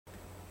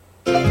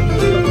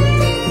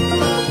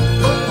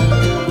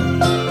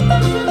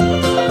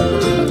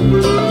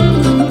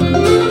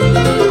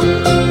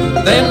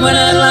And when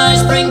at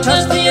last spring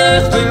touched the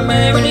earth, we're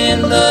married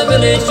in the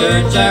village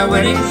church. Our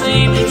wedding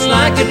seemed just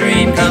like a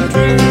dream come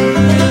true.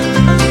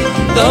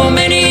 Though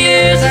many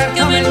years have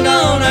come and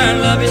gone, our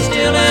love is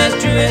still as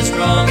true and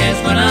strong as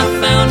when I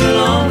found her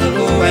long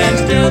ago, and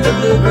still the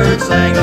bluebird sang.